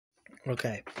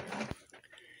Okay.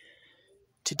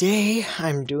 Today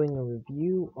I'm doing a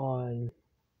review on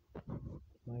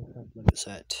Minecraft Lego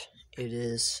set. It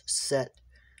is set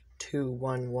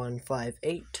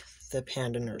 21158, the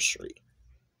Panda Nursery.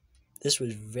 This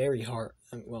was very hard.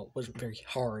 Well, it wasn't very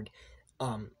hard.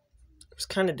 It was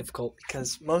kind of difficult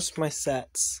because most of my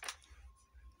sets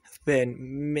have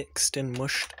been mixed and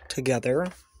mushed together.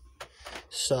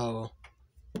 So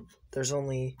there's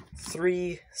only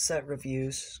 3 set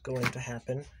reviews going to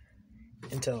happen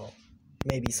until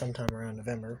maybe sometime around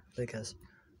November, because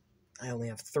I only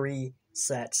have 3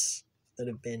 sets that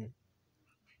have been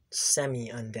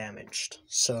semi-undamaged.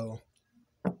 So,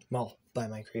 well, by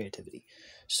my creativity.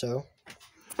 So,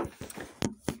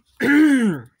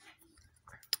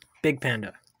 Big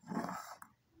Panda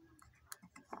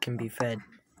can be fed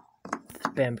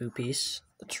this bamboo piece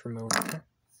that's removable.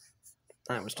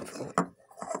 That was difficult.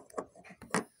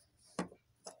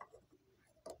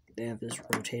 They have this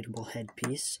rotatable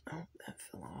headpiece. Oh, that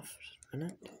fell off. Just a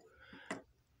minute.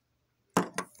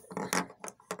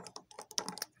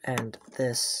 And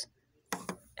this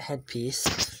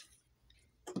headpiece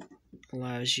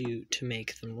allows you to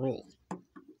make them roll.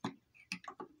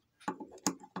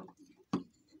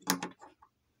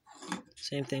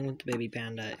 Same thing with the baby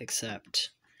panda,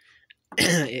 except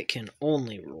it can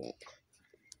only roll.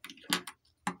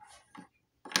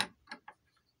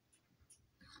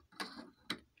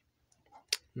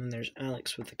 And then there's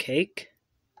Alex with the cake.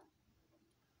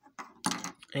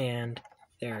 And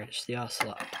there is the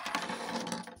ocelot.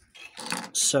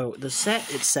 So the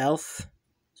set itself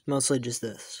is mostly just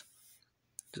this.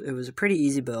 It was a pretty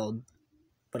easy build,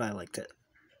 but I liked it.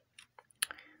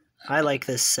 I like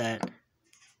this set.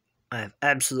 I have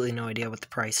absolutely no idea what the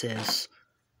price is,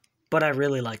 but I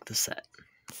really like the set.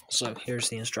 So here's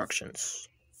the instructions.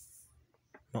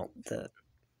 Well, the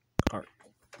art.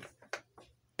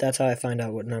 That's how I find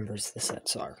out what numbers the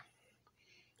sets are.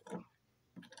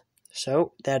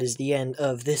 So that is the end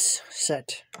of this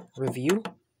set review.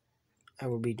 I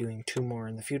will be doing 2 more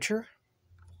in the future.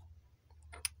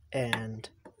 And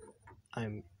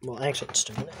actually,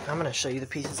 just a minute. I'm going to show you the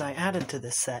pieces I added to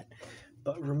this set,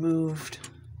 but removed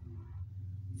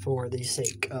for the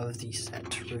sake of the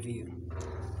set review.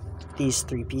 These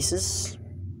 3 pieces,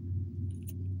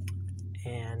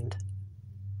 and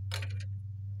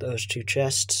those 2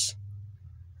 chests,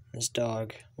 this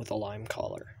dog with a lime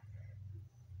collar.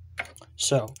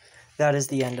 So, that is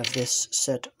the end of this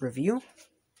set review.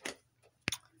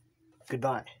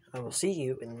 Goodbye. I will see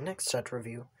you in the next set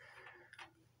review.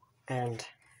 And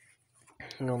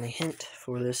the only hint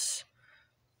for this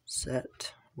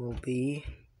set will be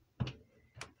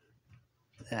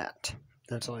that.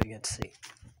 That's all you get to see.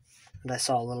 And I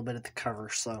saw a little bit of the cover,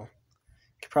 so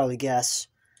you could probably guess.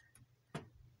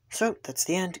 So, that's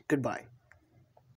the end. Goodbye.